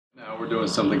Now we're doing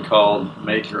something called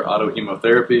major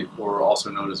autohemotherapy, or also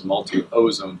known as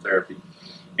multi-ozone therapy.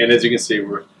 And as you can see,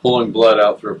 we're pulling blood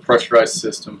out through a pressurized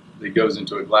system that goes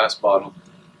into a glass bottle.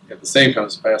 At the same time,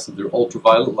 it's passing through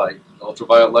ultraviolet light. The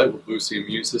ultraviolet light will boost the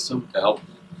immune system to help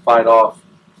fight off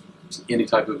any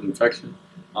type of infection.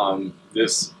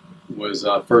 This was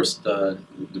first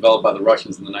developed by the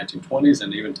Russians in the 1920s,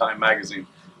 and even Time magazine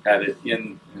had it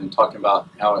in talking about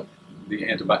how the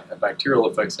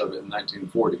antibacterial effects of it in the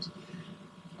 1940s.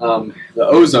 The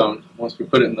ozone, once we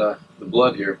put it in the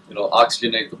blood here, it'll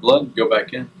oxygenate the blood, go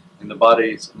back in, and the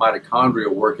body's mitochondria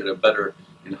will work at a better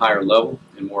and higher level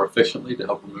and more efficiently to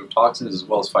help remove toxins as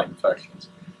well as fight infections.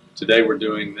 Today we're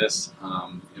doing this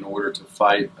in order to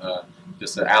fight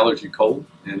just an allergy cold,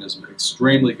 and is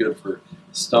extremely good for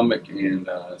stomach and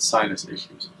sinus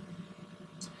issues.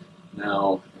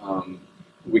 Now,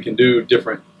 we can do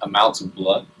different amounts of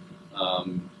blood.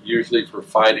 Usually for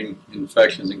fighting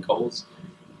infections and colds,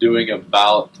 doing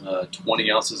about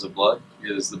 20 ounces of blood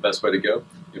is the best way to go.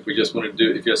 If we just want to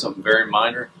do, if you have something very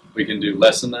minor, we can do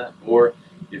less than that. Or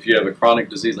if you have a chronic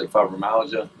disease like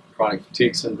fibromyalgia, chronic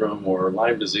fatigue syndrome, or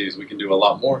Lyme disease, we can do a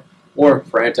lot more. Or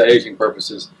for anti-aging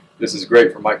purposes, this is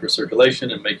great for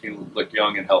microcirculation and making you look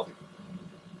young and healthy.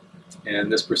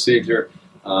 And this procedure,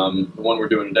 the one we're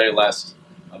doing today, lasts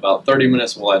about 30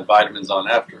 minutes. We'll add vitamins on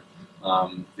after.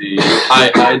 The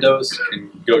high dose can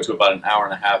go to about an hour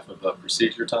and a half of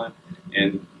procedure time,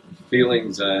 and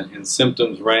feelings and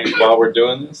symptoms range while we're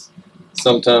doing this.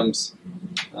 Sometimes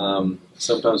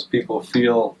people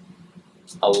feel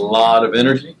a lot of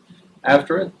energy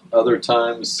after it. Other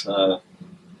times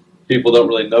people don't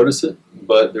really notice it,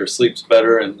 but their sleep's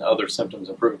better and other symptoms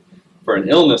improve. For an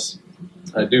illness,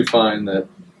 I do find that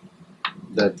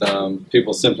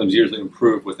people's symptoms usually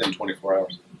improve within 24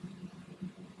 hours.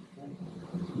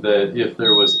 That if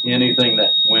there was anything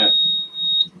that went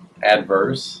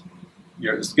adverse,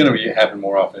 it's going to happen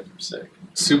more often if you're sick.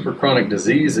 Super chronic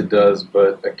disease it does,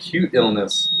 but acute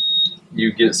illness,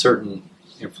 you get certain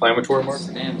inflammatory markers.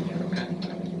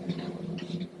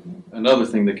 Another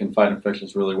thing that can fight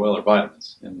infections really well are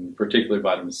vitamins, and particularly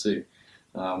vitamin C.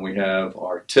 We have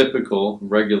our typical,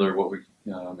 regular, what we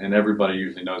and everybody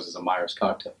usually knows is a Myers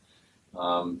cocktail.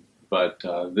 But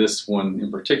this one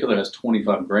in particular has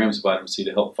 25 grams of vitamin C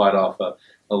to help fight off a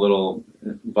little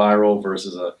viral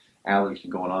versus an allergy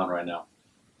going on right now.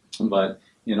 But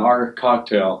in our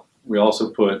cocktail, we also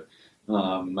put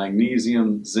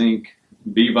magnesium, zinc,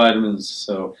 B vitamins,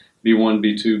 so B1,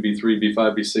 B2, B3,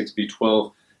 B5, B6,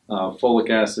 B12, folic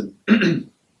acid,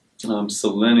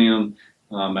 selenium,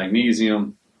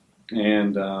 magnesium,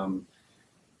 and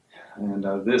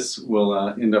this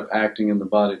will end up acting in the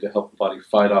body to help the body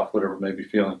fight off whatever it may be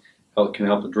feeling. It can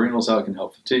help adrenals out, it can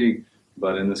help fatigue,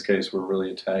 but in this case we're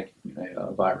really attacking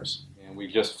a virus. And we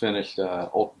just finished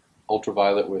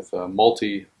ultraviolet with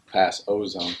multi-pass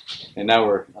ozone, and now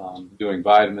we're doing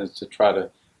vitamins to try to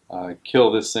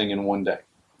kill this thing in one day.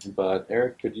 But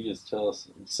Eric, could you just tell us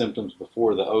symptoms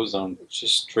before the ozone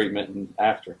treatment and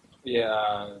after?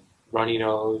 Yeah, runny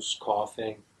nose,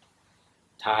 coughing,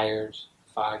 tired,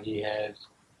 foggy head,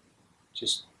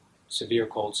 just severe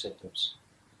cold symptoms.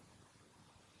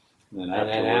 And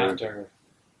then after,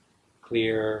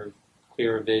 clear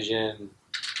vision,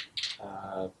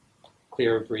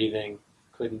 clear breathing,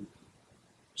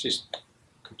 just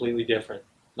completely different,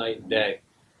 night and day.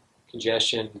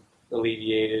 Congestion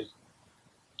alleviated.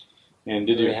 And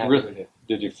did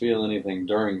you feel anything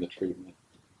during the treatment?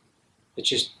 It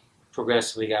just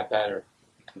progressively got better.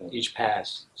 Each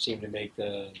pass seemed to make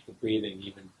the breathing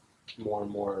even more and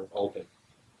more open.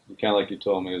 Kind of like you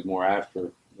told me, it was more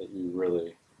after that you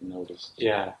really noticed.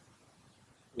 Yeah.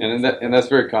 And that's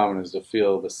very common, is to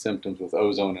feel the symptoms with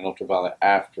ozone and ultraviolet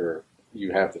after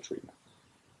you have the treatment.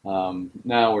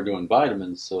 Now we're doing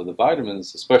vitamins, so the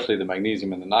vitamins, especially the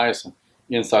magnesium and the niacin,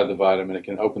 inside the vitamin, it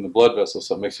can open the blood vessels,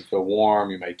 so it makes you feel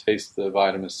warm. You may taste the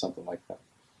vitamins, something like that.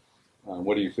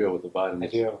 What do you feel with the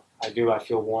vitamins? I do. I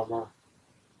feel warmer,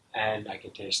 and I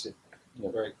can taste it.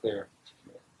 Yep. Very clear.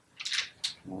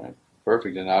 All right,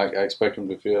 perfect. And I expect them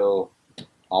to feel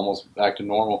almost back to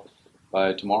normal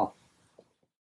by tomorrow.